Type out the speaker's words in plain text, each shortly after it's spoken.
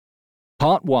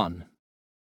Part 1.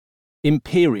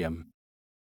 Imperium,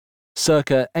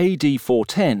 circa AD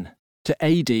 410 to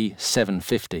AD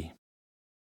 750.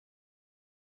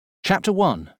 Chapter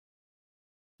 1.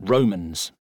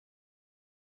 Romans.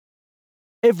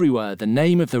 Everywhere the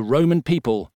name of the Roman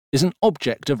people is an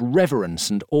object of reverence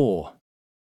and awe.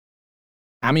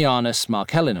 Ammianus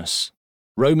Marcellinus,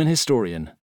 Roman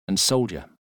historian and soldier.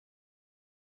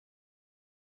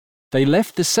 They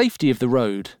left the safety of the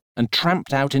road and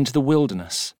tramped out into the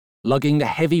wilderness, lugging the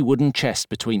heavy wooden chest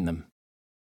between them.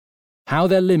 How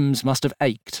their limbs must have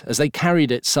ached as they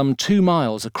carried it some 2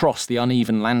 miles across the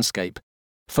uneven landscape,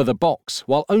 for the box,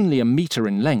 while only a metre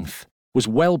in length, was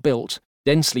well built,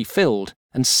 densely filled,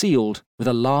 and sealed with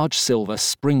a large silver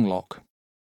spring lock.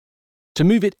 To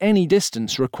move it any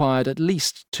distance required at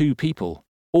least 2 people,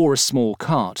 or a small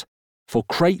cart, for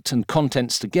crate and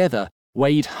contents together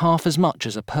weighed half as much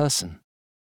as a person.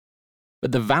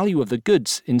 But the value of the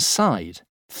goods inside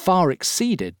far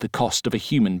exceeded the cost of a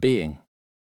human being.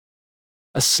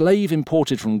 A slave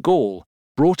imported from Gaul,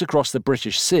 brought across the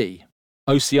British Sea,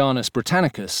 Oceanus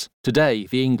Britannicus, today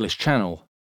the English Channel,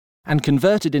 and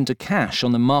converted into cash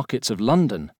on the markets of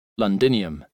London,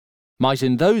 Londinium, might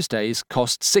in those days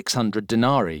cost 600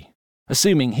 denarii,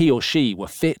 assuming he or she were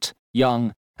fit,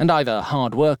 young, and either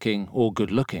hard-working or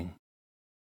good-looking.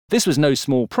 This was no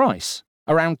small price,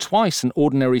 around twice an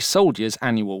ordinary soldier's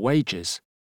annual wages.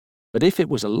 But if it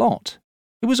was a lot,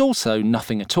 it was also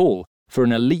nothing at all for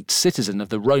an elite citizen of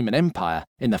the Roman Empire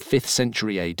in the 5th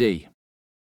century AD.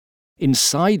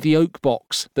 Inside the oak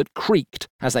box that creaked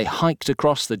as they hiked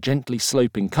across the gently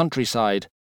sloping countryside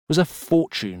was a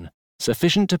fortune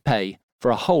sufficient to pay for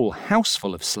a whole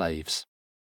houseful of slaves.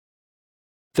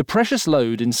 The precious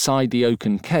load inside the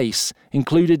oaken case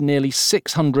included nearly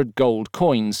 600 gold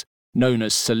coins, known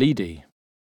as solidi.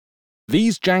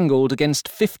 These jangled against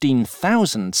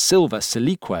 15,000 silver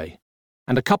siliquae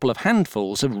and a couple of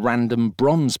handfuls of random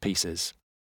bronze pieces.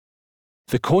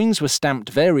 The coins were stamped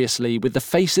variously with the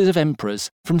faces of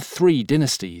emperors from 3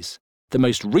 dynasties, the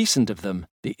most recent of them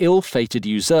the ill-fated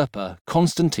usurper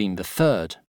Constantine III,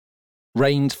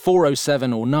 reigned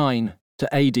 407 or 9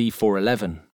 to AD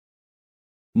 411.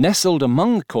 Nestled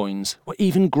among the coins were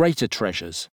even greater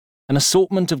treasures, an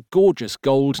assortment of gorgeous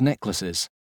gold necklaces,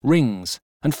 rings,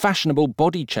 and fashionable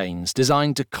body chains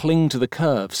designed to cling to the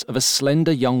curves of a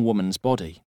slender young woman's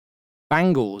body.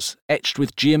 Bangles etched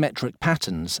with geometric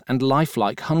patterns and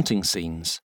lifelike hunting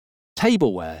scenes.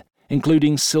 Tableware,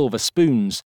 including silver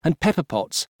spoons and pepper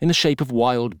pots in the shape of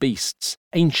wild beasts,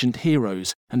 ancient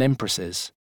heroes, and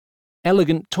empresses.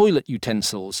 Elegant toilet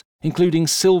utensils, including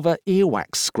silver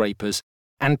earwax scrapers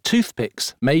and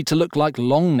toothpicks made to look like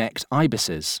long-necked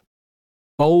ibises.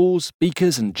 Bowls,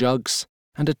 beakers, and jugs,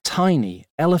 and a tiny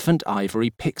elephant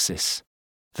ivory pyxis,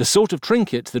 the sort of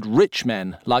trinket that rich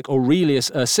men like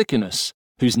Aurelius Ursicinus,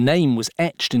 whose name was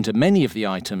etched into many of the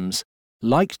items,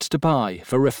 liked to buy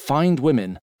for refined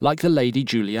women like the Lady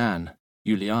Juliane.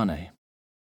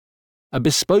 A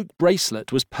bespoke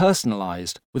bracelet was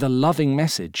personalized with a loving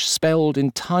message spelled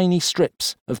in tiny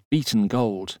strips of beaten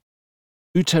gold.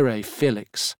 Utere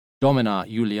Felix, Domina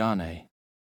Julianae.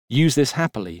 Use this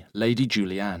happily, Lady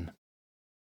Juliane.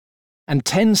 And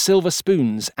 10 silver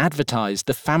spoons advertised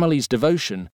the family's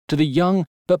devotion to the young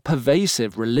but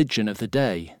pervasive religion of the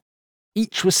day.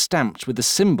 Each was stamped with the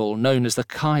symbol known as the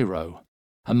Chi-Rho,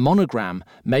 a monogram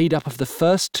made up of the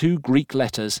first 2 Greek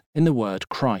letters in the word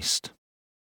Christ.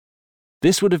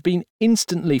 This would have been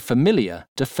instantly familiar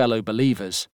to fellow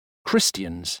believers,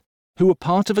 Christians, who were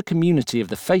part of a community of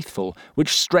the faithful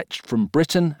which stretched from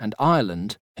Britain and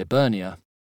Ireland, Hibernia,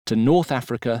 to North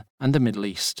Africa and the Middle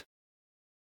East.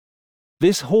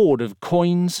 This hoard of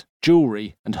coins,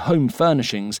 jewellery, and home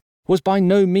furnishings was by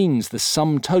no means the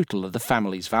sum total of the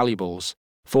family's valuables,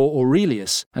 for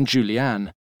Aurelius and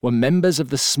Juliane were members of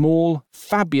the small,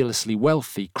 fabulously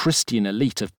wealthy Christian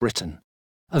elite of Britain,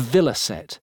 a villa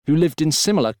set who lived in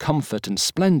similar comfort and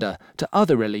splendour to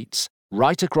other elites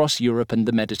right across Europe and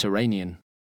the Mediterranean.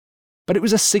 But it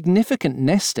was a significant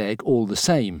nest egg all the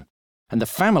same, and the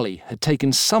family had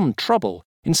taken some trouble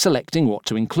in selecting what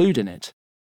to include in it.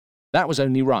 That was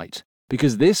only right,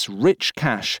 because this rich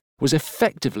cash was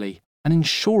effectively an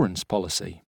insurance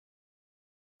policy.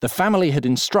 The family had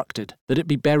instructed that it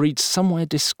be buried somewhere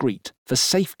discreet for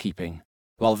safekeeping,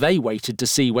 while they waited to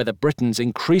see whether Britain's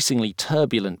increasingly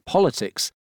turbulent politics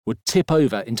would tip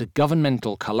over into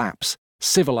governmental collapse,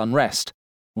 civil unrest,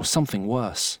 or something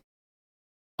worse.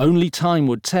 Only time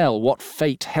would tell what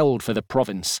fate held for the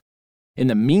province. In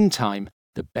the meantime,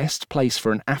 the best place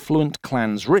for an affluent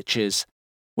clan's riches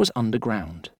was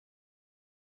underground.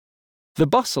 The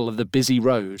bustle of the busy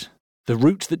road, the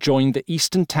route that joined the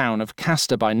eastern town of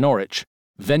Castor by Norwich,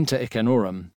 Venta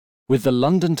Icenorum, with the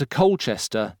London to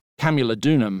Colchester,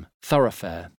 Camulodunum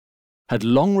thoroughfare, had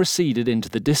long receded into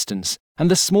the distance, and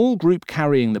the small group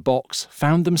carrying the box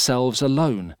found themselves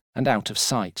alone and out of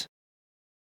sight.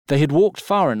 They had walked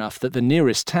far enough that the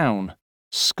nearest town,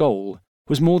 Scole,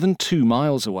 was more than 2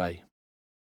 miles away.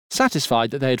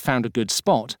 Satisfied that they had found a good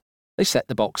spot, they set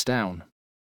the box down.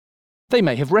 They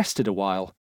may have rested a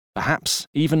while, perhaps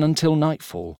even until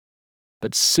nightfall.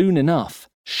 But soon enough,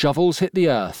 shovels hit the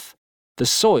earth. The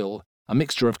soil, a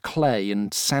mixture of clay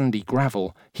and sandy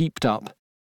gravel, heaped up,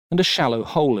 and a shallow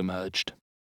hole emerged.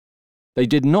 They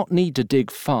did not need to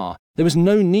dig far. There was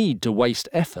no need to waste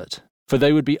effort, for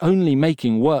they would be only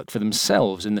making work for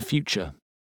themselves in the future.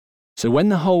 So when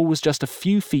the hole was just a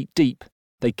few feet deep,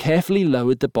 they carefully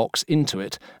lowered the box into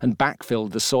it and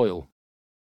backfilled the soil.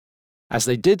 As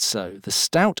they did so, the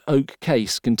stout oak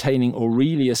case containing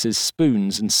Aurelius's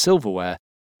spoons and silverware,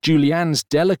 Julian's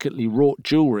delicately wrought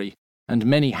jewellery, and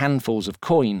many handfuls of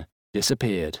coin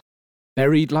disappeared,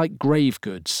 buried like grave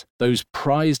goods, those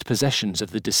prized possessions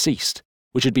of the deceased,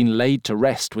 which had been laid to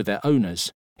rest with their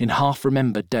owners in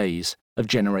half-remembered days of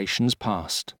generations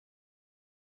past.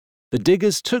 The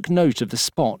diggers took note of the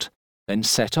spot, then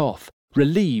set off,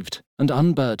 relieved and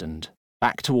unburdened,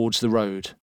 back towards the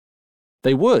road.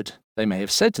 They would, they may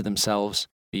have said to themselves,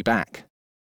 be back.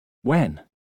 When?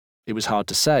 It was hard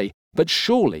to say, but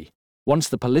surely, once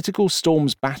the political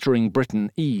storms battering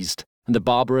Britain eased, and the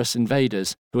barbarous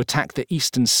invaders who attacked the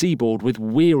eastern seaboard with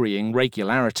wearying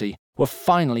regularity were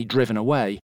finally driven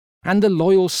away, and the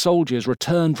loyal soldiers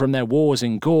returned from their wars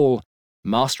in Gaul,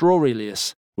 Master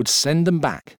Aurelius would send them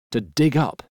back to dig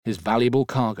up his valuable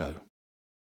cargo.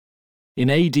 In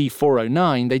AD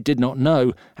 409 they did not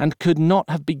know, and could not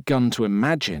have begun to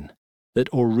imagine,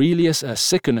 that Aurelius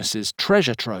Ursicinus's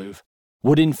treasure trove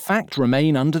would in fact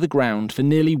remain under the ground for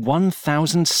nearly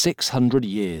 1,600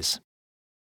 years.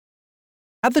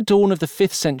 At the dawn of the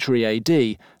 5th century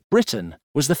AD, Britain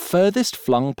was the furthest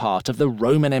flung part of the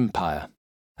Roman Empire,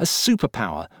 a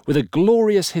superpower with a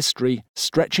glorious history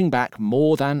stretching back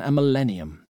more than a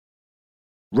millennium.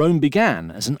 Rome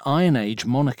began as an Iron Age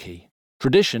monarchy.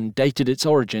 Tradition dated its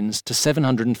origins to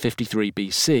 753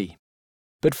 BC.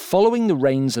 But following the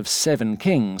reigns of 7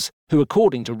 kings, who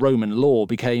according to Roman law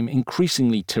became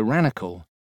increasingly tyrannical,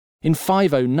 in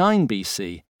 509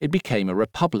 BC it became a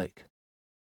republic.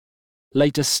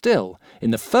 Later still,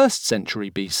 in the 1st century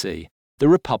BC, the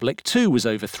republic too was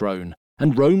overthrown,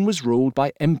 and Rome was ruled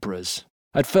by emperors.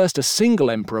 At first a single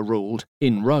emperor ruled,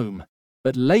 in Rome,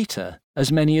 but later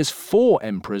as many as 4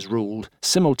 emperors ruled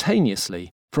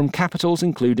simultaneously from capitals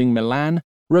including Milan,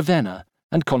 Ravenna,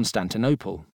 and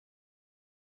Constantinople.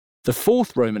 The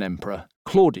 4th Roman emperor,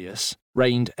 Claudius,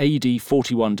 reigned AD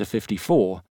 41 to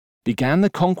 54, began the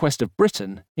conquest of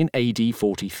Britain in AD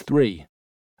 43,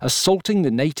 assaulting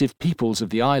the native peoples of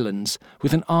the islands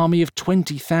with an army of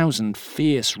 20,000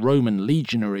 fierce Roman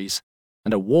legionaries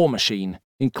and a war machine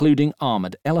including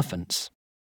armoured elephants.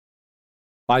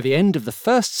 By the end of the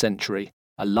 1st century,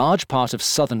 a large part of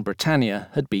southern Britannia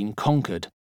had been conquered,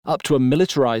 up to a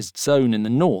militarised zone in the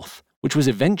north, which was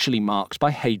eventually marked by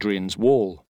Hadrian's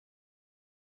Wall.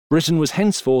 Britain was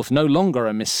henceforth no longer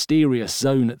a mysterious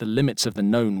zone at the limits of the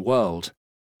known world,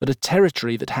 but a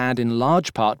territory that had in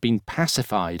large part been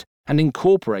pacified and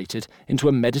incorporated into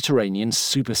a Mediterranean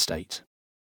superstate.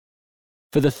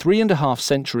 For the 3.5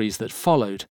 centuries that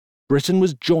followed, Britain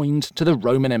was joined to the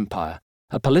Roman Empire,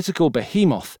 a political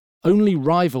behemoth only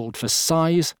rivalled for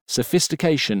size,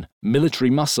 sophistication, military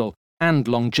muscle, and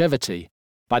longevity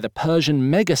by the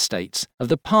Persian megastates of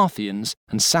the Parthians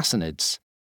and Sassanids,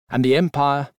 and the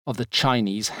empire of the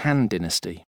Chinese Han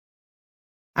dynasty.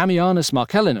 Ammianus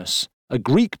Marcellinus, a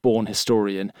Greek-born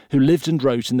historian who lived and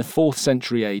wrote in the 4th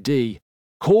century AD,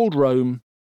 called Rome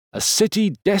a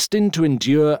city destined to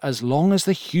endure as long as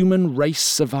the human race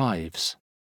survives.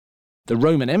 The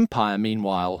Roman Empire,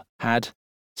 meanwhile, had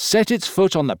set its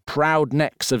foot on the proud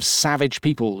necks of savage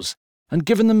peoples and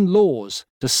given them laws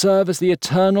to serve as the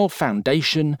eternal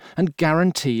foundation and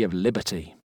guarantee of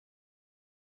liberty.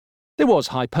 There was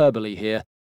hyperbole here,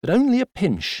 but only a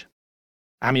pinch.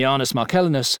 Ammianus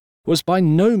Marcellinus was by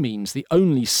no means the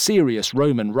only serious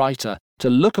Roman writer to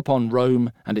look upon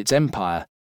Rome and its empire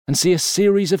and see a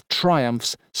series of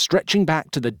triumphs stretching back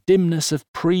to the dimness of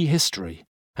prehistory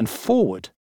and forward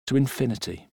to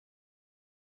infinity.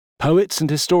 Poets and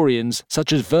historians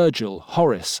such as Virgil,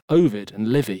 Horace, Ovid, and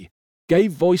Livy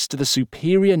gave voice to the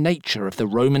superior nature of the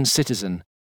Roman citizen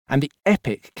and the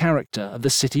epic character of the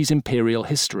city's imperial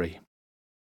history.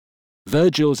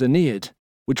 Virgil's Aeneid,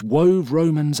 which wove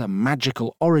Romans a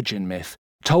magical origin myth,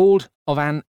 told of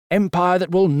an empire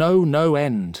that will know no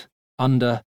end,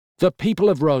 under the people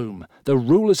of Rome, the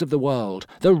rulers of the world,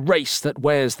 the race that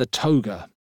wears the toga.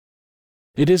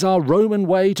 It is our Roman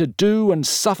way to do and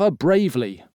suffer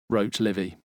bravely, wrote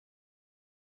Livy.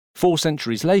 4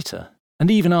 centuries later, and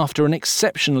even after an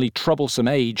exceptionally troublesome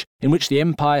age in which the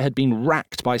empire had been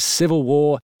racked by civil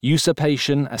war,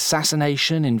 usurpation,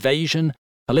 assassination, invasion,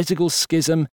 political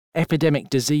schism, epidemic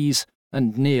disease,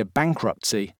 and near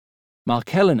bankruptcy,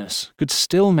 Marcellinus could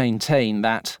still maintain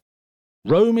that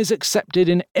Rome is accepted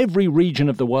in every region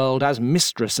of the world as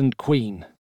mistress and queen.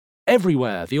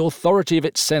 Everywhere the authority of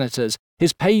its senators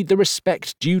is paid the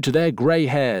respect due to their grey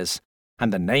hairs,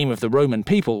 and the name of the Roman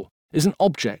people is an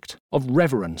object of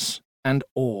reverence and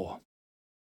awe.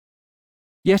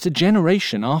 Yet a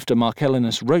generation after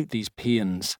Marcellinus wrote these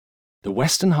paeans, the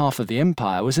western half of the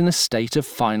empire was in a state of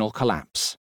final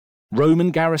collapse.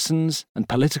 Roman garrisons and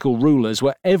political rulers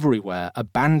were everywhere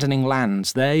abandoning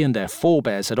lands they and their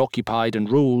forebears had occupied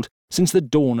and ruled since the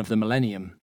dawn of the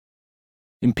millennium.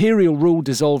 Imperial rule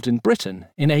dissolved in Britain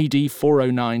in AD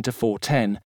 409 to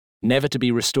 410, never to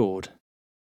be restored.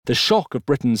 The shock of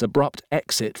Britain's abrupt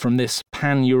exit from this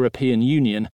pan-European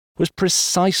union was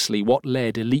precisely what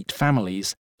led elite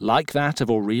families, like that of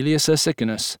Aurelius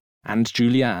Ursicinus and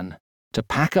Julian, to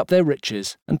pack up their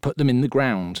riches and put them in the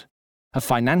ground, a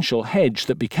financial hedge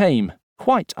that became,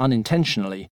 quite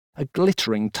unintentionally, a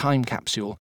glittering time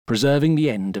capsule, preserving the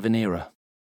end of an era.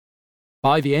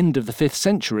 By the end of the 5th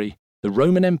century, the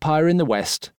Roman Empire in the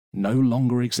West no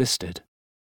longer existed.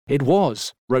 It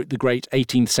was, wrote the great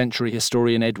 18th century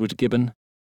historian Edward Gibbon,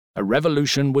 a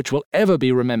revolution which will ever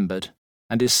be remembered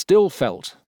and is still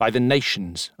felt by the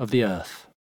nations of the earth.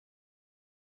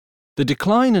 The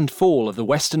decline and fall of the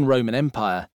Western Roman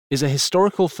Empire is a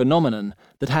historical phenomenon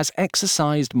that has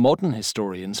exercised modern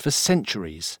historians for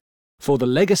centuries, for the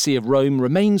legacy of Rome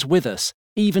remains with us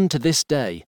even to this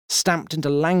day, stamped into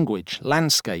language,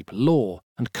 landscape, law,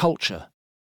 and culture.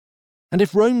 And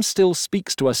if Rome still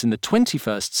speaks to us in the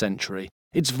 21st century,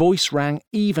 its voice rang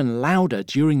even louder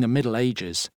during the Middle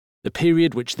Ages, the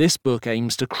period which this book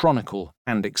aims to chronicle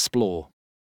and explore.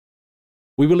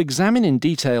 We will examine in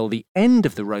detail the end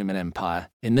of the Roman Empire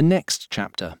in the next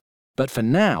chapter, but for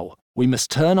now we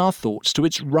must turn our thoughts to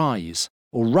its rise,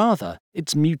 or rather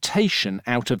its mutation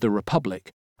out of the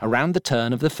Republic around the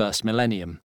turn of the first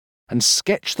millennium, and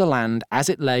sketch the land as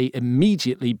it lay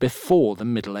immediately before the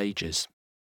Middle Ages.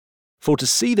 For to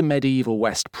see the medieval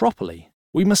West properly,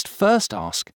 we must first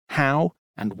ask how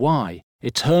and why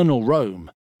eternal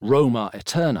Rome, Roma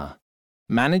Eterna,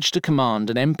 managed to command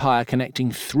an empire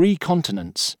connecting 3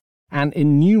 continents, an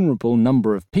innumerable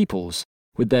number of peoples,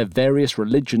 with their various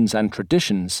religions and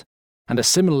traditions, and a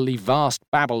similarly vast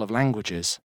babel of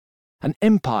languages, an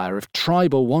empire of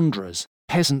tribal wanderers,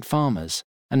 peasant farmers,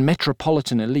 and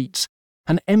metropolitan elites,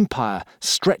 an empire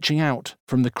stretching out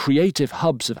from the creative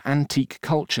hubs of antique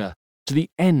culture to the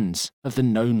ends of the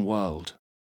known world.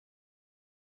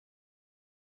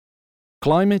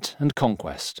 Climate and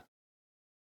conquest.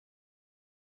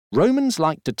 Romans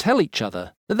liked to tell each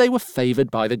other that they were favoured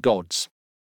by the gods.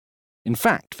 In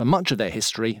fact, for much of their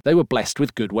history, they were blessed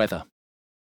with good weather.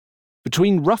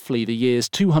 Between roughly the years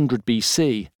 200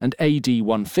 BC and AD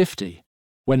 150,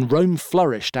 when Rome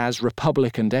flourished as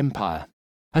republic and empire,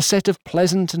 a set of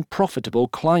pleasant and profitable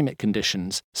climate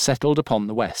conditions settled upon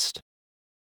the West.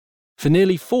 For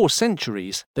nearly 4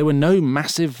 centuries, there were no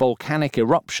massive volcanic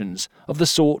eruptions of the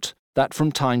sort that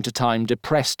from time to time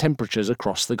depressed temperatures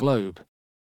across the globe.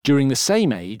 During the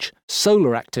same age,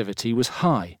 solar activity was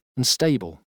high and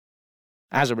stable.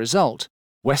 As a result,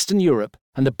 Western Europe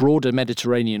and the broader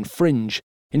Mediterranean fringe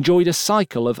enjoyed a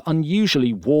cycle of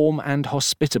unusually warm and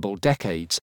hospitable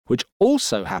decades, which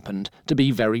also happened to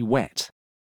be very wet.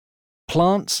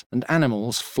 Plants and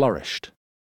animals flourished.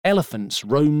 Elephants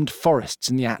roamed forests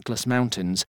in the Atlas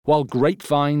Mountains, while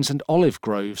grapevines and olive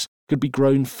groves could be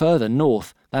grown further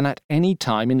north than at any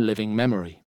time in living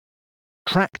memory.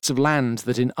 Tracts of land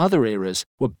that in other eras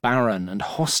were barren and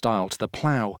hostile to the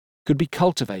plough could be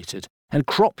cultivated, and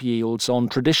crop yields on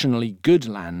traditionally good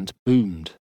land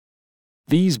boomed.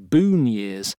 These boon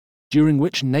years, during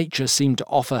which nature seemed to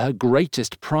offer her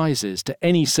greatest prizes to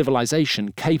any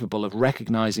civilization capable of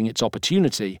recognizing its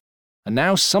opportunity, are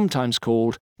now sometimes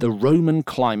called the Roman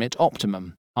Climate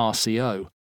Optimum, RCO,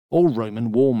 or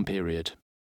Roman Warm Period.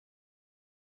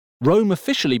 Rome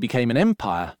officially became an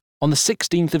empire on the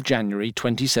 16th of January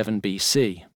 27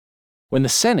 BC, when the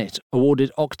Senate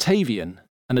awarded Octavian,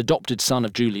 an adopted son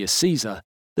of Julius Caesar,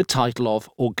 the title of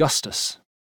Augustus.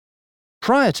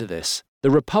 Prior to this,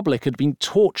 the Republic had been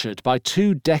tortured by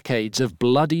 2 decades of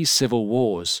bloody civil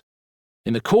wars.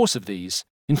 In the course of these,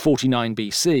 In 49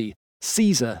 BC,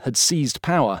 Caesar had seized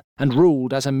power and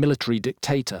ruled as a military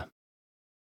dictator.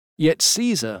 Yet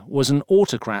Caesar was an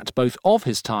autocrat both of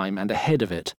his time and ahead of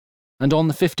it, and on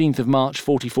the 15th of March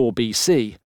 44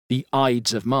 BC, the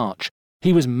Ides of March,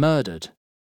 he was murdered.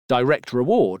 Direct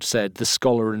reward, said the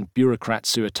scholar and bureaucrat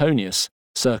Suetonius,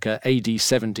 circa AD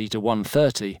 70 to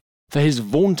 130, for his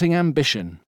vaunting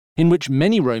ambition, in which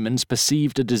many Romans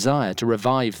perceived a desire to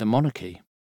revive the monarchy.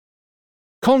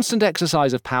 Constant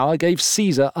exercise of power gave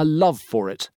Caesar a love for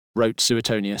it, wrote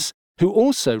Suetonius, who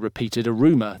also repeated a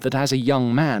rumour that as a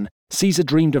young man, Caesar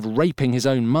dreamed of raping his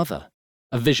own mother,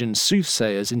 a vision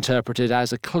soothsayers interpreted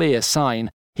as a clear sign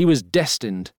he was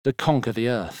destined to conquer the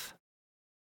earth.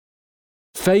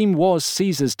 Fame was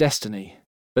Caesar's destiny,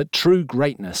 but true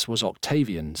greatness was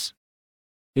Octavian's.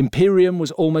 Imperium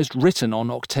was almost written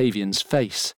on Octavian's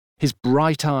face. His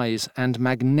bright eyes and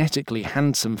magnetically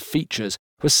handsome features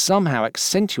were somehow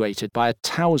accentuated by a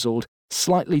tousled,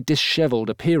 slightly dishevelled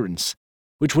appearance,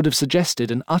 which would have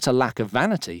suggested an utter lack of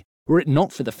vanity were it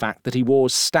not for the fact that he wore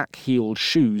stack-heeled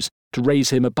shoes to raise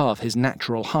him above his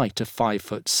natural height of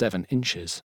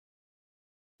 5'7".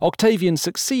 Octavian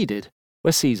succeeded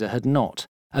where Caesar had not,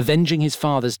 avenging his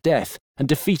father's death and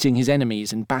defeating his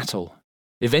enemies in battle,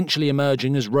 eventually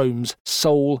emerging as Rome's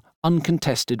sole,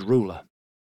 uncontested ruler.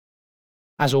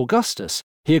 As Augustus,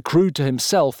 he accrued to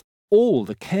himself all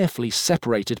the carefully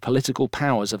separated political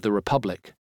powers of the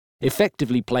Republic,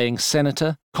 effectively playing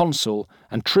senator, consul,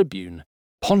 and tribune,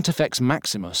 Pontifex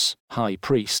Maximus, high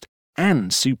priest,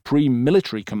 and supreme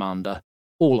military commander,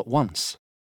 all at once.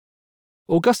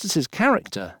 Augustus's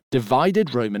character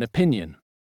divided Roman opinion.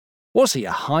 Was he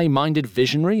a high-minded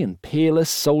visionary and peerless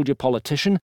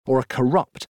soldier-politician, or a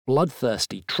corrupt,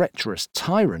 bloodthirsty, treacherous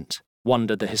tyrant,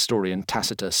 wondered the historian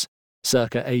Tacitus,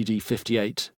 circa AD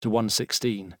 58 to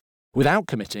 116, without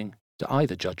committing to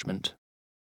either judgment.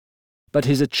 But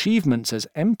his achievements as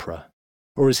emperor,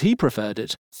 or as he preferred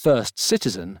it, first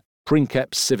citizen,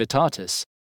 princeps civitatis,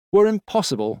 were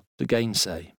impossible to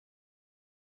gainsay.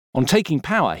 On taking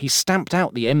power, he stamped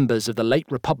out the embers of the late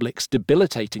Republic's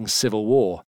debilitating civil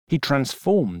war. He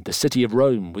transformed the city of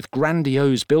Rome with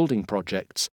grandiose building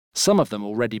projects, some of them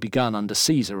already begun under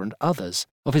Caesar and others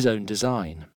of his own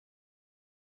design.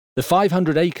 The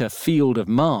 500-acre field of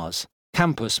Mars,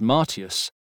 Campus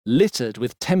Martius, littered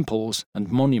with temples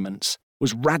and monuments,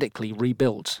 was radically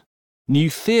rebuilt. New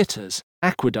theatres,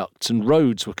 aqueducts and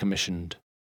roads were commissioned.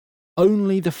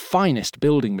 Only the finest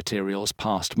building materials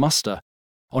passed muster.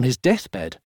 On his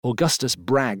deathbed, Augustus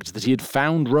bragged that he had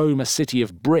found Rome a city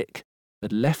of brick,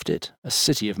 but left it a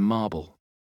city of marble.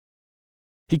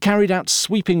 He carried out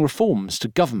sweeping reforms to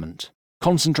government,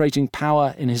 concentrating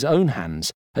power in his own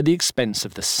hands at the expense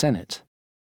of the Senate,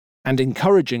 and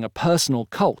encouraging a personal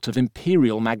cult of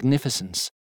imperial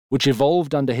magnificence, which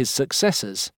evolved under his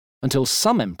successors until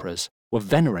some emperors were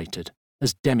venerated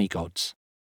as demigods.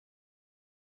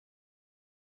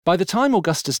 By the time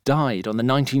Augustus died on the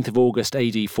 19th of August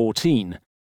AD 14,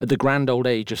 at the grand old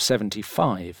age of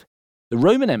 75, the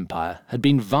Roman Empire had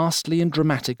been vastly and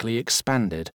dramatically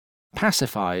expanded,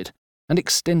 pacified, and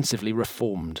extensively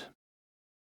reformed.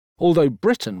 Although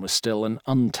Britain was still an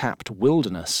untapped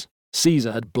wilderness,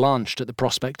 Caesar had blanched at the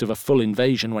prospect of a full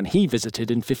invasion when he visited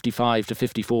in 55 to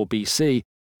 54 BC,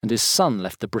 and his son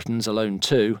left the Britons alone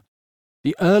too.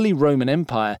 The early Roman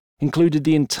Empire included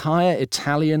the entire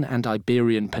Italian and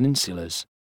Iberian peninsulas,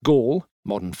 Gaul,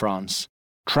 modern France,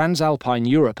 Transalpine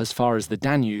Europe as far as the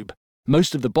Danube,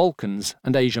 most of the Balkans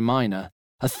and Asia Minor,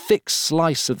 a thick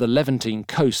slice of the Levantine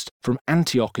coast from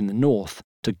Antioch in the north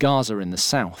to Gaza in the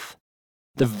south,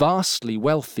 the vastly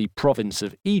wealthy province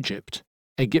of Egypt,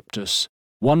 Aegyptus,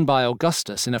 won by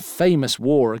Augustus in a famous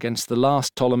war against the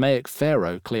last Ptolemaic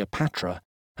pharaoh Cleopatra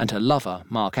and her lover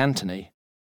Mark Antony,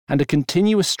 and a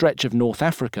continuous stretch of North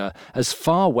Africa as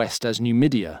far west as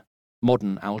Numidia,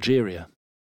 modern Algeria.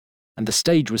 And the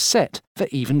stage was set for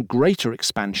even greater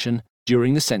expansion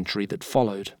during the century that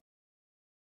followed.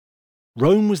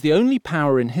 Rome was the only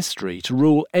power in history to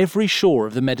rule every shore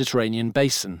of the Mediterranean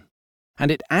basin,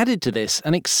 and it added to this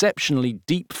an exceptionally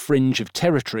deep fringe of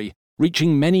territory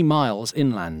reaching many miles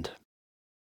inland.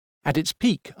 At its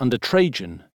peak under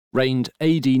Trajan, reigned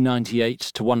AD 98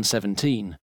 to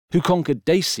 117, who conquered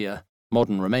Dacia,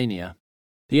 modern Romania,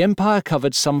 the empire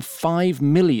covered some 5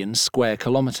 million square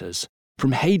kilometres,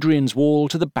 from Hadrian's Wall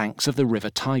to the banks of the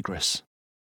river Tigris.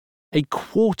 A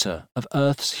quarter of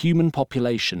Earth's human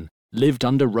population lived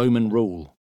under Roman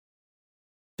rule.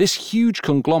 This huge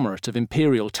conglomerate of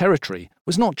imperial territory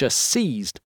was not just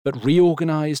seized, but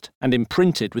reorganised and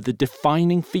imprinted with the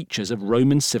defining features of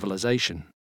Roman civilization.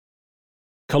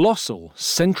 Colossal,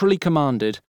 centrally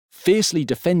commanded, fiercely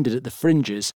defended at the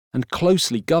fringes and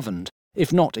closely governed,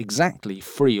 if not exactly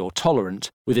free or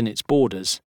tolerant, within its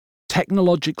borders,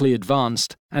 technologically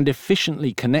advanced and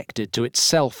efficiently connected to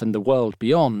itself and the world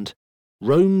beyond,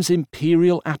 Rome's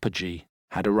imperial apogee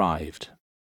had arrived.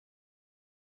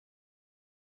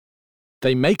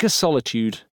 They make a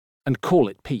solitude and call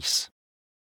it peace.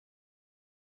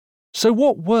 So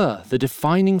what were the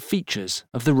defining features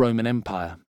of the Roman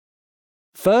Empire?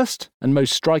 First, and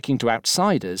most striking to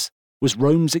outsiders, was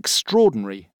Rome's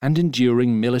extraordinary and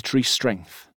enduring military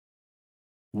strength.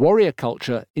 Warrior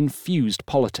culture infused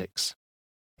politics.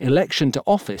 Election to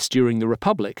office during the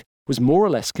Republic was more or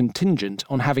less contingent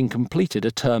on having completed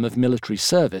a term of military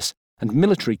service, and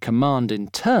military command in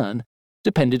turn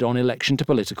depended on election to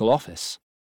political office.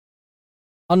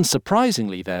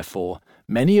 Unsurprisingly, therefore,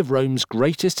 many of Rome's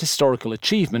greatest historical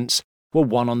achievements were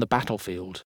won on the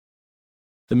battlefield.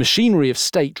 The machinery of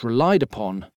state relied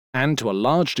upon, and to a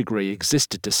large degree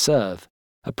existed to serve,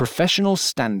 a professional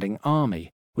standing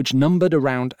army, which numbered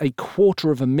around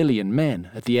 250,000 men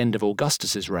at the end of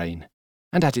Augustus's reign,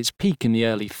 and at its peak in the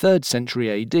early 3rd century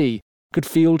AD could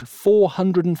field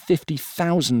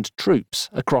 450,000 troops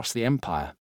across the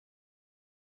empire.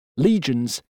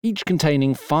 Legions, each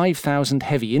containing 5,000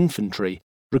 heavy infantry,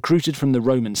 recruited from the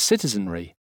Roman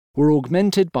citizenry, were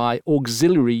augmented by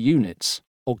auxiliary units,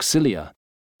 auxilia,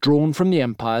 drawn from the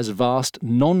empire's vast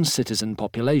non-citizen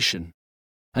population,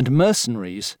 and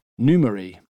mercenaries,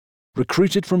 numeri,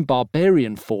 recruited from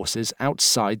barbarian forces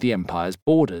outside the empire's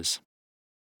borders.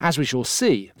 As we shall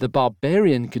see, the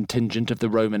barbarian contingent of the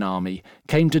Roman army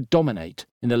came to dominate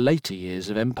in the later years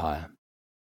of empire.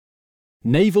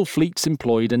 Naval fleets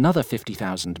employed another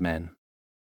 50,000 men.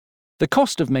 The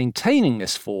cost of maintaining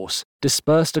this force,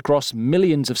 dispersed across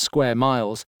millions of square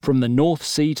miles from the North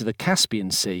Sea to the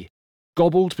Caspian Sea,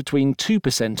 gobbled between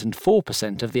 2% and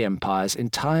 4% of the empire's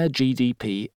entire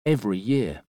GDP every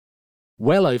year.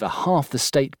 Well over half the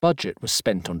state budget was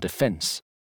spent on defence.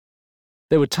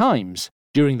 There were times,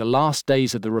 during the last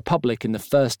days of the Republic in the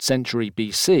 1st century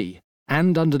BC,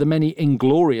 and under the many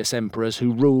inglorious emperors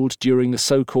who ruled during the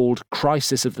so-called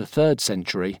crisis of the 3rd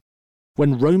century,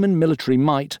 when Roman military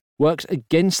might worked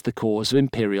against the cause of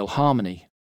imperial harmony.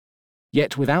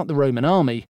 Yet without the Roman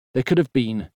army, there could have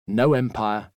been no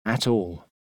empire at all.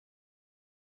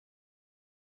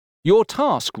 "Your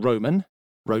task, Roman,"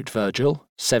 wrote Virgil,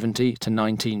 70 to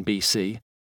 19 BC,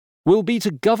 "will be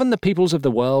to govern the peoples of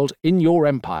the world in your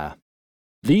empire.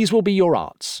 These will be your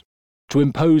arts: to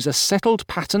impose a settled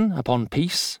pattern upon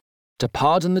peace, to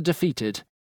pardon the defeated,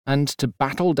 and to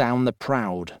battle down the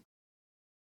proud."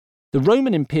 The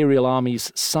Roman imperial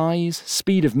army's size,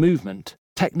 speed of movement,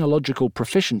 technological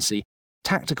proficiency,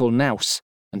 tactical nous,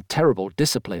 and terrible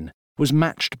discipline was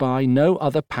matched by no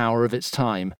other power of its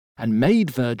time, and made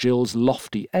Virgil's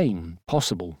lofty aim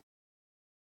possible.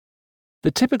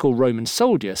 The typical Roman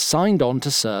soldier signed on to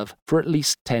serve for at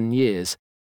least 10 years.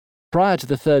 Prior to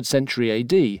the 3rd century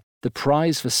AD, the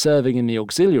prize for serving in the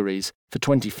auxiliaries for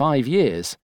 25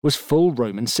 years was full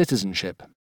Roman citizenship.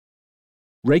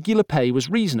 Regular pay was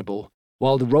reasonable,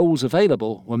 while the roles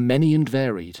available were many and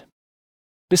varied.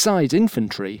 Besides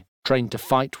infantry, trained to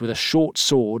fight with a short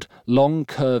sword, long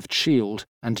curved shield,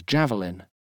 and javelin,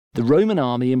 the Roman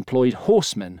army employed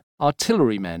horsemen,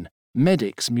 artillerymen,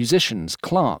 medics, musicians,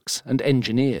 clerks, and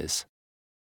engineers.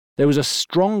 There was a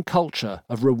strong culture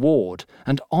of reward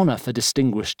and honour for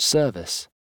distinguished service.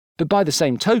 But by the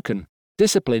same token,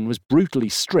 discipline was brutally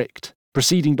strict,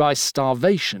 proceeding by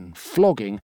starvation,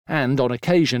 flogging, and, on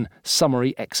occasion,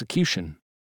 summary execution.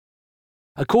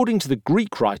 According to the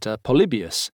Greek writer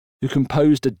Polybius, who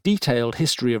composed a detailed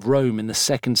history of Rome in the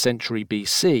 2nd century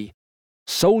BC,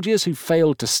 soldiers who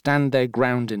failed to stand their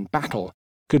ground in battle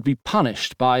could be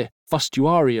punished by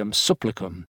fustuarium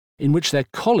supplicum, in which their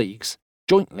colleagues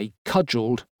jointly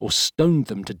cudgelled or stoned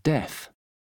them to death.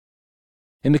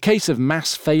 In the case of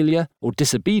mass failure or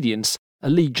disobedience, a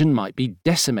legion might be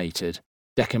decimated,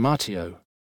 decimatio.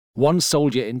 One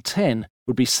soldier in 10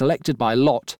 would be selected by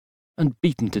lot and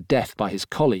beaten to death by his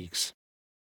colleagues.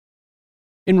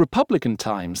 In Republican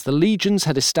times, the legions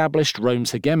had established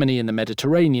Rome's hegemony in the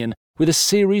Mediterranean with a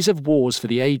series of wars for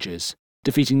the ages,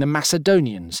 defeating the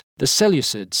Macedonians, the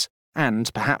Seleucids,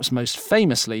 and, perhaps most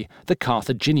famously, the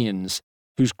Carthaginians,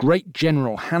 whose great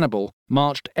general Hannibal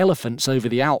marched elephants over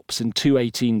the Alps in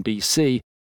 218 BC,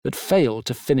 but failed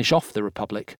to finish off the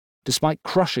Republic, despite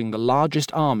crushing the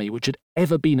largest army which had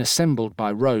ever been assembled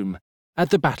by Rome, at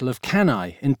the Battle of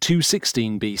Cannae in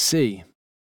 216 BC.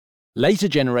 Later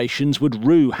generations would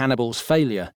rue Hannibal's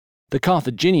failure. The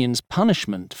Carthaginians'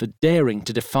 punishment for daring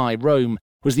to defy Rome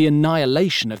was the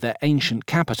annihilation of their ancient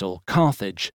capital,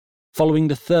 Carthage, following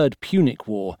the Third Punic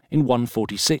War in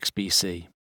 146 BC.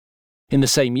 In the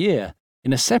same year,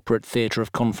 in a separate theatre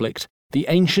of conflict, the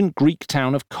ancient Greek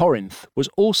town of Corinth was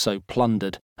also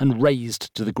plundered and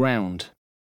razed to the ground.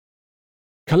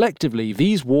 Collectively,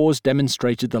 these wars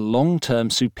demonstrated the long-term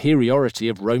superiority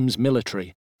of Rome's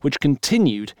military, which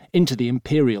continued into the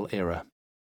imperial era.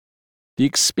 The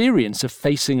experience of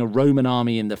facing a Roman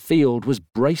army in the field was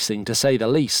bracing to say the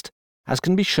least, as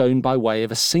can be shown by way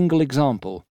of a single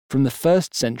example from the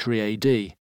 1st century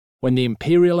AD, when the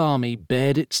imperial army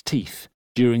bared its teeth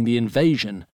during the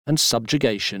invasion and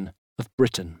subjugation of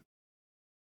Britain.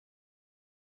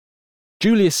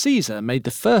 Julius Caesar made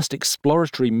the first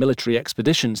exploratory military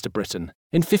expeditions to Britain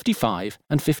in 55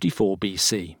 and 54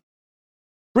 BC.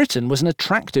 Britain was an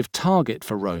attractive target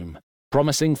for Rome,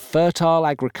 promising fertile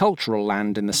agricultural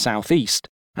land in the southeast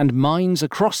and mines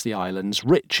across the islands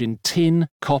rich in tin,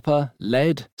 copper,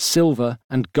 lead, silver,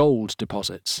 and gold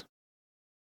deposits.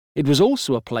 It was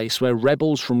also a place where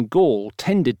rebels from Gaul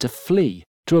tended to flee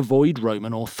to avoid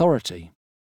Roman authority.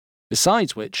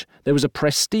 Besides which, there was a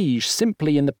prestige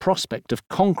simply in the prospect of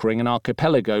conquering an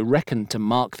archipelago reckoned to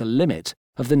mark the limit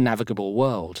of the navigable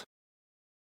world.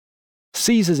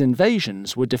 Caesar's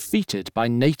invasions were defeated by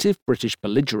native British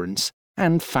belligerents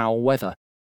and foul weather,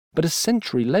 but a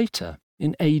century later,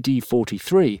 in AD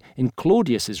 43, in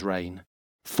Claudius's reign,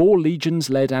 4 legions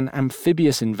led an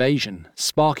amphibious invasion,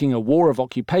 sparking a war of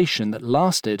occupation that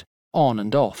lasted, on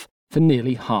and off, for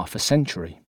nearly half a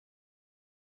century.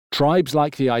 Tribes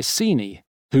like the Iceni,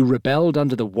 who rebelled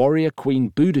under the warrior queen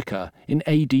Boudicca in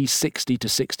AD 60 to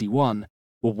 61,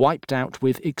 were wiped out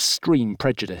with extreme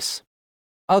prejudice.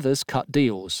 Others cut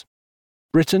deals.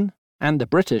 Britain and the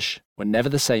British were never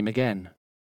the same again.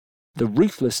 The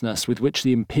ruthlessness with which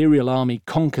the imperial army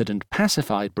conquered and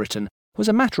pacified Britain was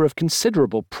a matter of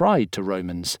considerable pride to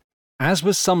Romans, as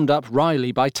was summed up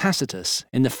wryly by Tacitus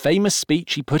in the famous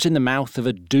speech he put in the mouth of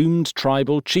a doomed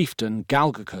tribal chieftain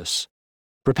Galgacus,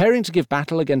 preparing to give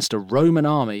battle against a Roman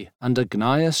army under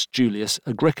Gnaeus Julius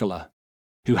Agricola,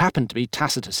 who happened to be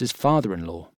Tacitus's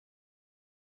father-in-law.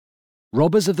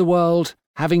 Robbers of the world,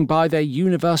 having by their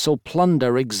universal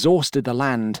plunder exhausted the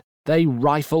land, they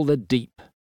rifle the deep.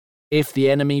 If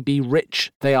the enemy be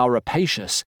rich, they are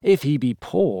rapacious. If he be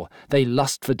poor, they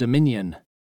lust for dominion.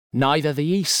 Neither the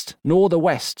East nor the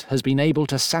West has been able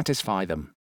to satisfy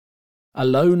them.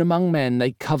 Alone among men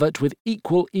they covet with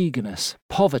equal eagerness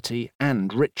poverty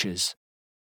and riches.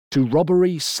 To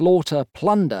robbery, slaughter,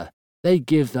 plunder, they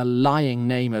give the lying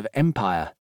name of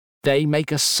empire. They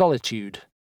make a solitude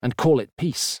and call it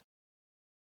peace.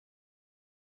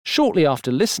 Shortly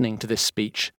after listening to this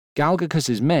speech,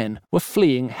 Galgacus's men were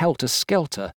fleeing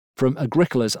helter-skelter from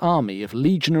Agricola's army of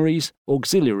legionaries,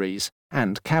 auxiliaries,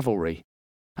 and cavalry.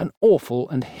 An awful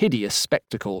and hideous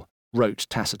spectacle, wrote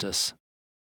Tacitus.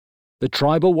 The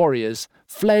tribal warriors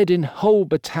fled in whole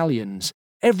battalions.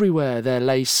 Everywhere there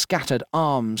lay scattered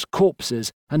arms,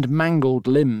 corpses, and mangled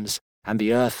limbs, and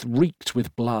the earth reeked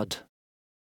with blood.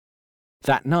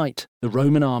 That night the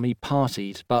Roman army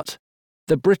partied, but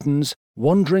the Britons,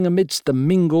 wandering amidst the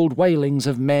mingled wailings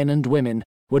of men and women,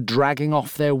 were dragging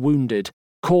off their wounded,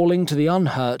 calling to the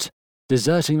unhurt,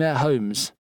 deserting their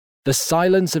homes. The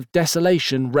silence of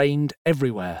desolation reigned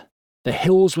everywhere. The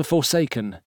hills were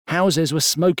forsaken. Houses were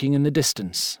smoking in the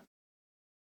distance.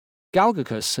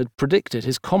 Galgacus had predicted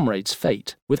his comrade's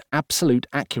fate with absolute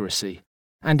accuracy,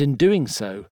 and in doing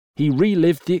so, he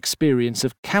relived the experience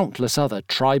of countless other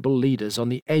tribal leaders on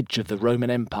the edge of the Roman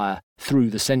Empire through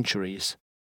the centuries.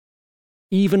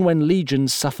 Even when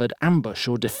legions suffered ambush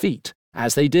or defeat,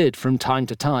 as they did from time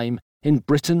to time in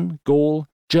Britain, Gaul,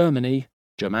 Germany,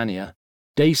 Germania,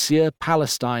 Dacia,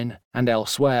 Palestine, and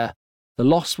elsewhere, the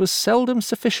loss was seldom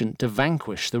sufficient to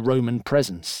vanquish the Roman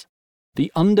presence.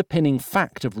 The underpinning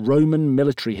fact of Roman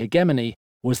military hegemony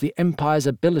was the empire's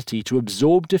ability to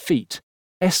absorb defeat,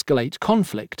 escalate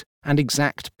conflict, and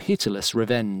exact pitiless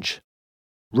revenge.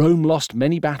 Rome lost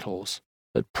many battles,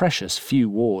 but precious few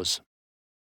wars.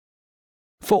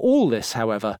 For all this,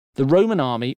 however, the Roman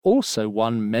army also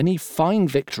won many fine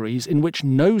victories in which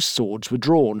no swords were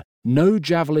drawn, no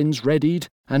javelins readied,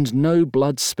 and no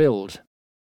blood spilled.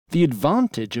 The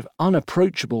advantage of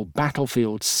unapproachable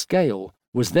battlefield scale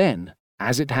was then,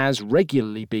 as it has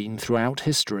regularly been throughout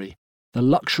history, the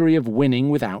luxury of winning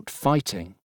without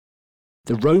fighting.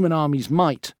 The Roman army's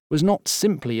might was not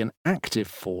simply an active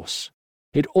force.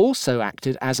 It also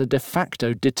acted as a de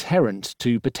facto deterrent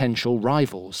to potential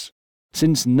rivals.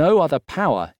 Since no other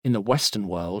power in the Western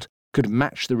world could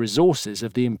match the resources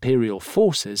of the imperial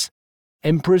forces,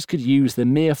 emperors could use the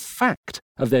mere fact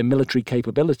of their military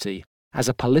capability as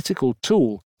a political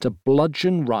tool to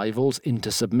bludgeon rivals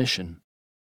into submission.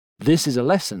 This is a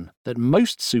lesson that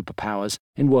most superpowers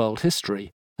in world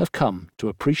history have come to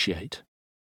appreciate.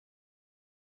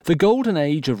 The golden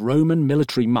age of Roman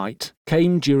military might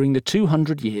came during the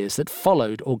 200 years that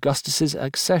followed Augustus's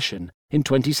accession in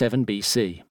 27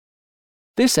 BC.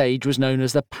 This age was known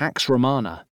as the Pax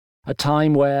Romana, a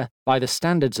time where, by the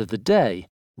standards of the day,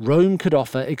 Rome could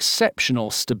offer exceptional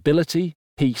stability,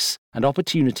 peace, and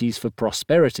opportunities for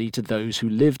prosperity to those who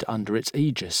lived under its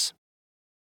aegis.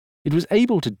 It was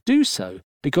able to do so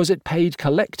because it paid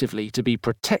collectively to be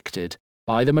protected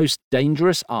by the most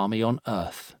dangerous army on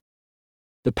earth.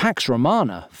 The Pax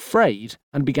Romana frayed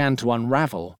and began to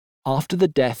unravel after the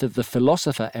death of the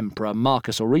philosopher-emperor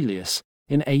Marcus Aurelius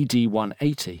in AD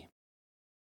 180.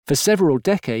 For several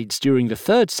decades during the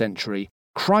 3rd century,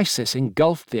 crisis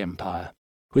engulfed the empire,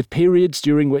 with periods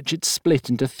during which it split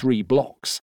into 3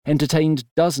 blocks, entertained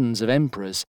dozens of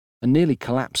emperors, and nearly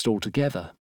collapsed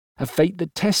altogether, a fate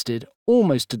that tested,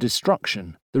 almost to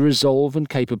destruction, the resolve and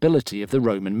capability of the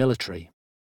Roman military.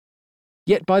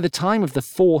 Yet by the time of the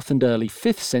 4th and early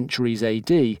 5th centuries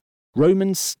AD,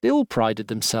 Romans still prided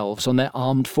themselves on their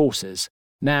armed forces,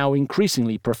 now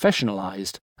increasingly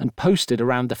professionalized and posted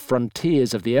around the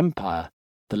frontiers of the empire,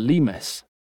 the limes,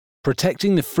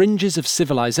 protecting the fringes of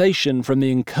civilization from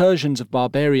the incursions of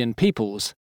barbarian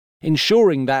peoples,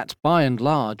 ensuring that, by and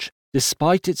large,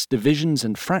 despite its divisions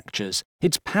and fractures,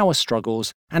 its power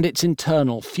struggles, and its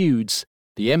internal feuds,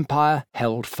 the empire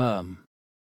held firm.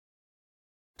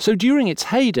 So during its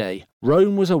heyday,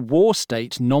 Rome was a war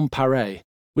state nonpareil,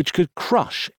 which could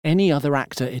crush any other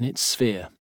actor in its sphere.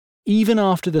 Even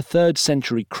after the 3rd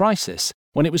century crisis,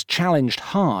 when it was challenged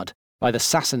hard by the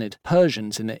Sassanid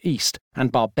Persians in the east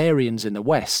and barbarians in the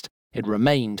west, it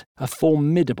remained a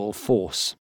formidable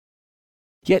force.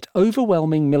 Yet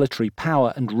overwhelming military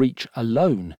power and reach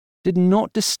alone did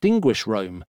not distinguish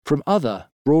Rome from other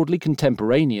broadly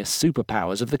contemporaneous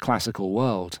superpowers of the classical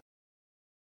world.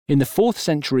 In the 4th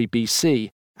century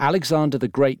BC, Alexander the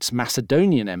Great's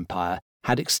Macedonian Empire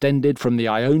had extended from the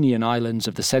Ionian islands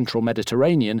of the central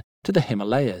Mediterranean to the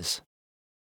Himalayas.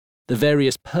 The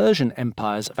various Persian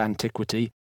empires of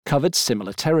antiquity covered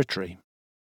similar territory.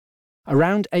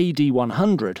 Around AD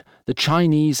 100, the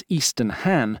Chinese Eastern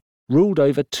Han ruled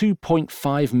over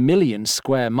 2.5 million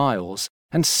square miles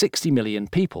and 60 million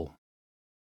people.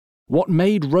 What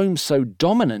made Rome so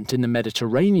dominant in the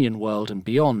Mediterranean world and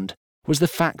beyond was the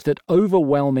fact that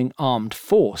overwhelming armed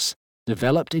force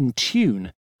developed in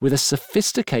tune with a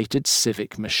sophisticated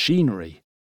civic machinery,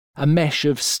 a mesh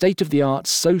of state-of-the-art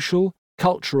social,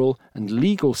 cultural, and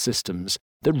legal systems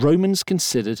that Romans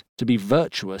considered to be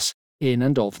virtuous in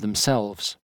and of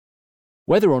themselves.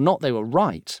 Whether or not they were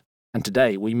right, and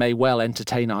today we may well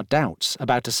entertain our doubts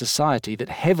about a society that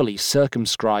heavily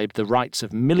circumscribed the rights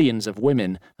of millions of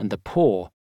women and the poor,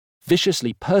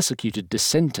 viciously persecuted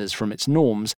dissenters from its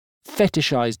norms,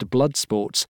 fetishized blood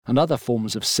sports and other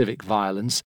forms of civic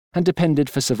violence, and depended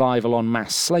for survival on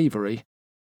mass slavery,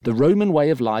 the Roman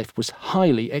way of life was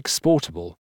highly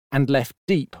exportable and left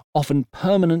deep, often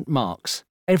permanent marks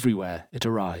everywhere it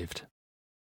arrived.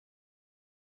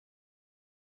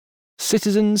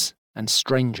 Citizens and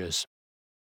strangers.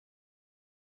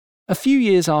 A few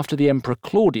years after the Emperor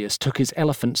Claudius took his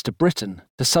elephants to Britain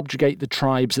to subjugate the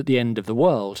tribes at the end of the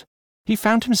world, he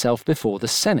found himself before the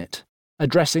Senate,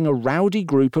 addressing a rowdy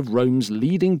group of Rome's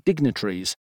leading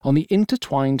dignitaries on the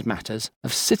intertwined matters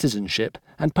of citizenship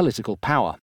and political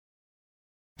power.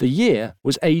 The year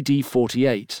was AD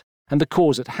 48, and the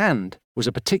cause at hand was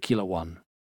a particular one: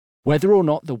 whether or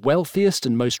not the wealthiest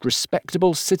and most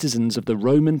respectable citizens of the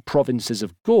Roman provinces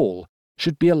of Gaul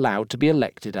should be allowed to be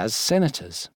elected as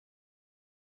senators.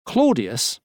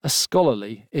 Claudius, a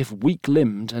scholarly, if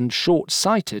weak-limbed and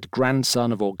short-sighted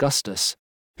grandson of Augustus,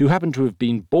 who happened to have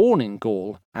been born in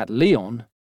Gaul at Lyon,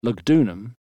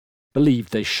 Lugdunum,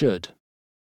 believed they should.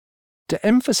 To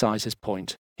emphasize his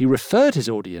point, he referred his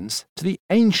audience to the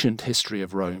ancient history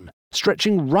of Rome,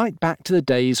 stretching right back to the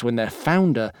days when their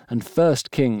founder and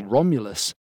first king,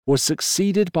 Romulus, was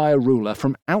succeeded by a ruler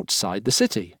from outside the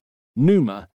city,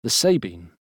 Numa the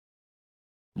Sabine.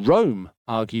 Rome,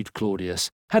 argued Claudius,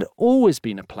 had always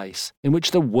been a place in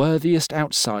which the worthiest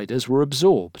outsiders were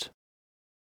absorbed.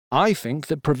 I think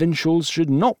that provincials should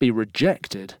not be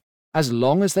rejected as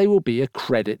long as they will be a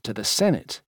credit to the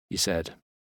Senate, he said.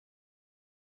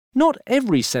 Not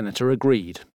every senator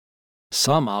agreed.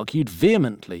 Some argued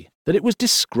vehemently that it was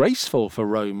disgraceful for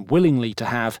Rome willingly to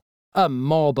have a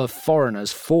mob of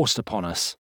foreigners forced upon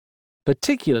us,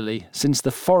 particularly since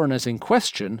the foreigners in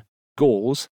question,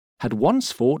 Gauls, had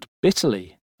once fought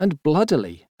bitterly and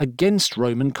bloodily against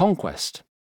Roman conquest.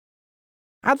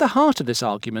 At the heart of this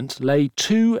argument lay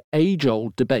two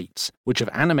age-old debates which have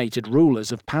animated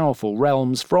rulers of powerful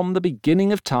realms from the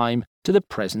beginning of time to the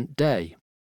present day.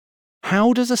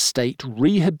 How does a state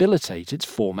rehabilitate its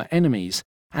former enemies?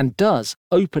 And does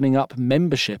opening up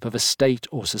membership of a state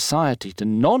or society to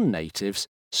non-natives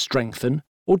strengthen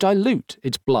or dilute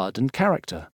its blood and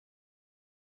character?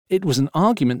 It was an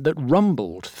argument that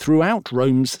rumbled throughout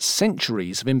Rome's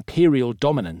centuries of imperial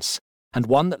dominance, and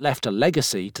one that left a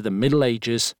legacy to the Middle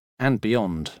Ages and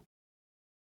beyond.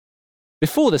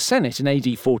 Before the Senate in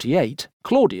AD 48,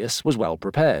 Claudius was well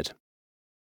prepared.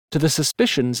 To the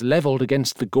suspicions levelled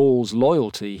against the Gauls'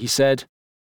 loyalty, he said,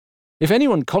 "If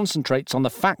anyone concentrates on the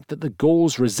fact that the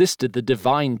Gauls resisted the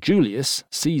divine Julius,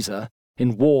 Caesar,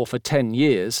 in war for 10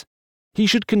 years, he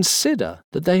should consider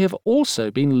that they have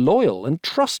also been loyal and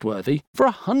trustworthy for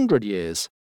 100 years,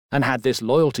 and had this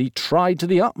loyalty tried to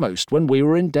the utmost when we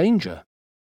were in danger."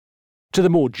 To the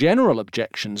more general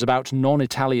objections about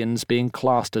non-Italians being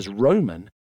classed as Roman,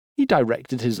 he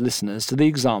directed his listeners to the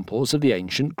examples of the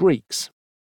ancient Greeks.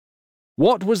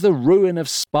 What was the ruin of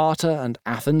Sparta and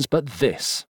Athens but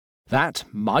this, that,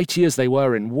 mighty as they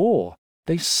were in war,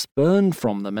 they spurned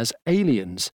from them as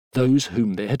aliens those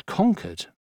whom they had conquered?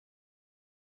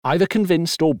 Either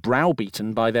convinced or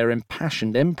browbeaten by their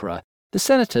impassioned emperor, the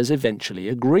senators eventually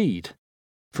agreed.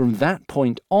 From that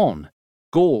point on,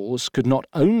 Gauls could not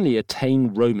only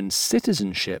attain Roman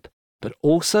citizenship, but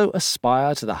also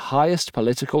aspire to the highest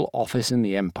political office in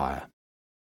the empire.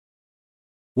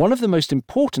 One of the most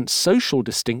important social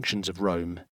distinctions of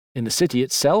Rome, in the city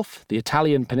itself, the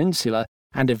Italian peninsula,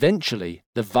 and eventually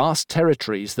the vast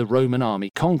territories the Roman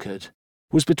army conquered,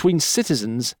 was between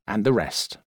citizens and the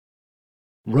rest.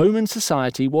 Roman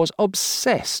society was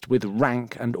obsessed with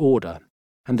rank and order,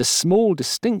 and the small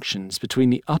distinctions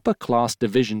between the upper-class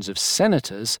divisions of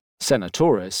senators,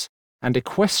 senatores, and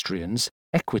equestrians,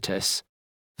 equites,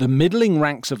 the middling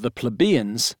ranks of the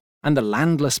plebeians, and the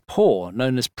landless poor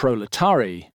known as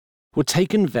proletarii, were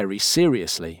taken very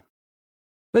seriously.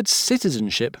 But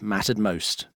citizenship mattered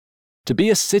most. To be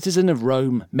a citizen of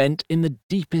Rome meant, in the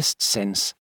deepest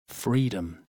sense,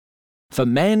 freedom. For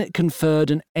men it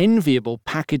conferred an enviable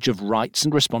package of rights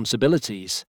and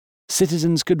responsibilities.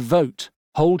 Citizens could vote,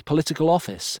 hold political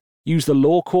office, use the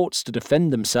law courts to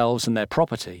defend themselves and their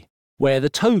property, wear the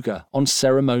toga on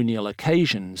ceremonial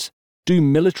occasions, do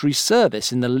military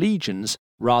service in the legions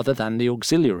rather than the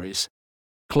auxiliaries,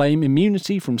 claim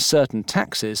immunity from certain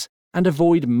taxes, and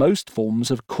avoid most forms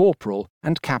of corporal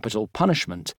and capital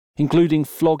punishment, including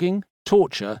flogging,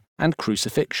 torture, and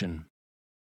crucifixion.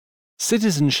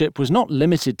 Citizenship was not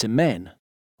limited to men.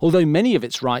 Although many of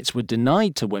its rights were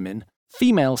denied to women,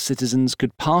 female citizens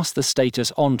could pass the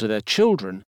status on to their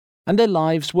children, and their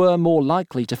lives were more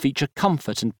likely to feature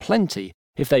comfort and plenty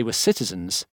if they were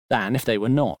citizens than if they were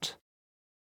not.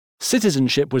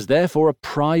 Citizenship was therefore a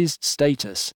prized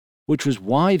status, which was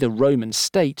why the Roman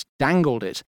state dangled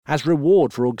it as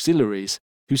reward for auxiliaries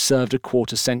who served a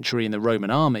quarter century in the Roman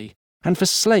army, and for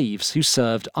slaves who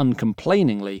served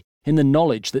uncomplainingly in the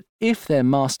knowledge that if their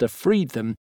master freed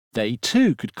them, they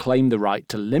too could claim the right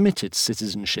to limited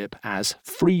citizenship as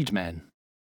freedmen.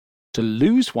 To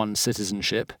lose one's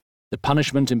citizenship, the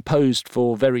punishment imposed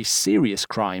for very serious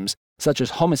crimes, such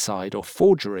as homicide or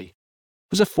forgery,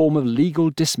 was a form of legal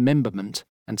dismemberment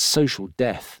and social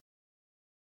death.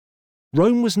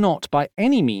 Rome was not by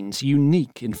any means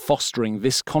unique in fostering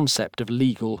this concept of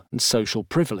legal and social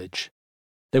privilege.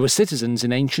 There were citizens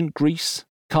in ancient Greece,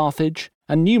 Carthage,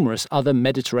 and numerous other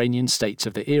Mediterranean states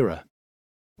of the era.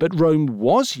 But Rome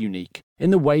was unique in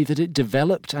the way that it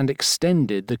developed and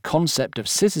extended the concept of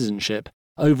citizenship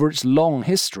over its long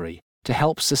history to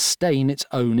help sustain its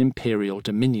own imperial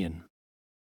dominion.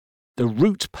 The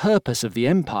root purpose of the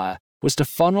empire was to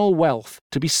funnel wealth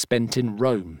to be spent in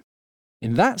Rome.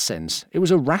 In that sense, it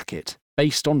was a racket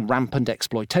based on rampant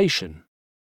exploitation.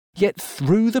 Yet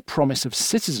through the promise of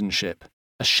citizenship,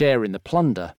 a share in the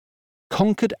plunder,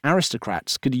 conquered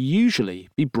aristocrats could usually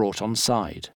be brought on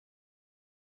side.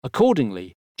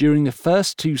 Accordingly, during the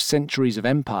first 2 centuries of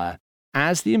empire,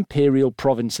 as the imperial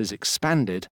provinces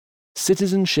expanded,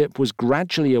 citizenship was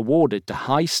gradually awarded to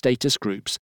high-status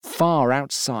groups far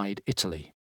outside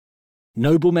Italy.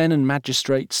 Noblemen and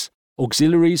magistrates,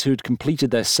 auxiliaries who had completed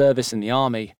their service in the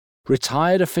army,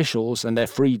 retired officials and their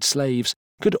freed slaves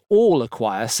could all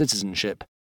acquire citizenship,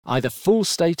 either full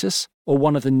status or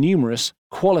one of the numerous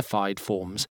qualified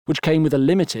forms which came with a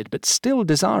limited but still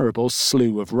desirable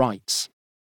slew of rights.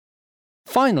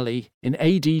 Finally, in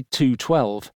AD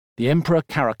 212, the Emperor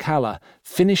Caracalla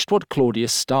finished what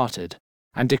Claudius started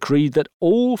and decreed that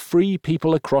all free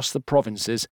people across the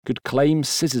provinces could claim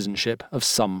citizenship of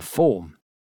some form.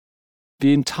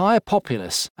 The entire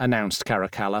populace, announced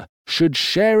Caracalla, should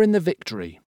share in the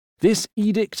victory. This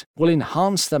edict will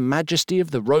enhance the majesty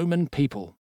of the Roman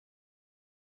people.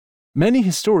 Many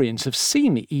historians have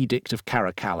seen the Edict of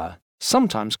Caracalla,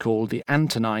 sometimes called the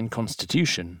Antonine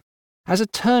Constitution, as a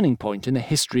turning point in the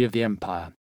history of the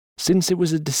empire, since it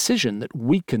was a decision that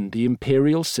weakened the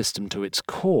imperial system to its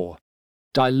core,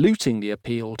 diluting the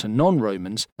appeal to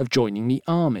non-Romans of joining the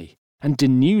army and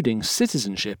denuding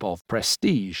citizenship of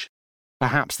prestige.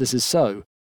 Perhaps this is so,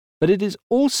 but it is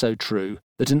also true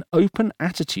that an open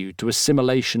attitude to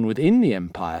assimilation within the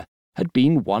empire had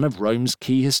been one of Rome's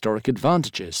key historic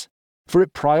advantages, for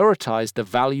it prioritized the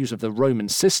values of the Roman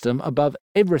system above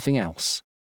everything else,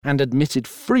 and admitted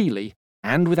freely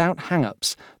and without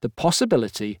hang-ups the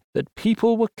possibility that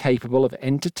people were capable of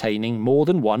entertaining more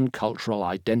than one cultural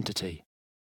identity.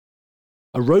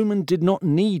 A Roman did not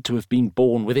need to have been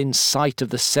born within sight of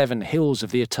the 7 hills of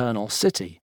the Eternal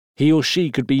City. He or she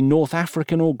could be North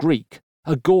African or Greek,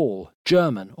 a Gaul,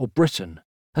 German or Briton,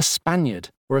 a Spaniard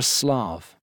or a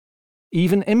Slav.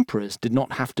 Even emperors did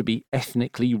not have to be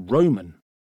ethnically Roman.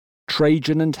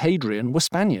 Trajan and Hadrian were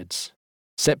Spaniards.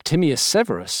 Septimius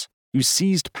Severus, who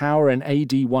seized power in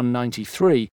AD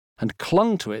 193 and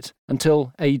clung to it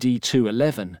until AD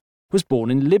 211, was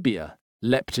born in Libya,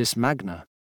 Leptis Magna,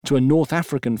 to a North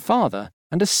African father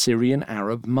and a Syrian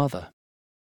Arab mother.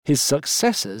 His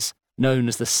successors, known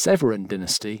as the Severan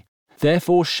dynasty,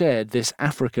 therefore shared this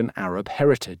African Arab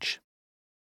heritage.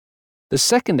 The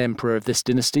second emperor of this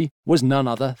dynasty was none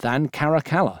other than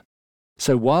Caracalla.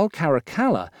 So while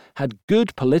Caracalla had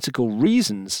good political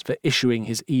reasons for issuing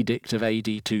his edict of AD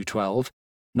 212,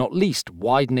 not least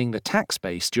widening the tax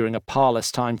base during a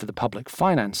parlous time for the public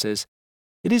finances,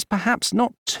 it is perhaps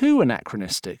not too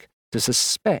anachronistic to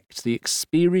suspect the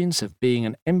experience of being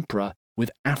an emperor with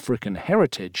African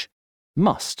heritage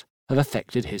must have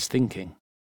affected his thinking.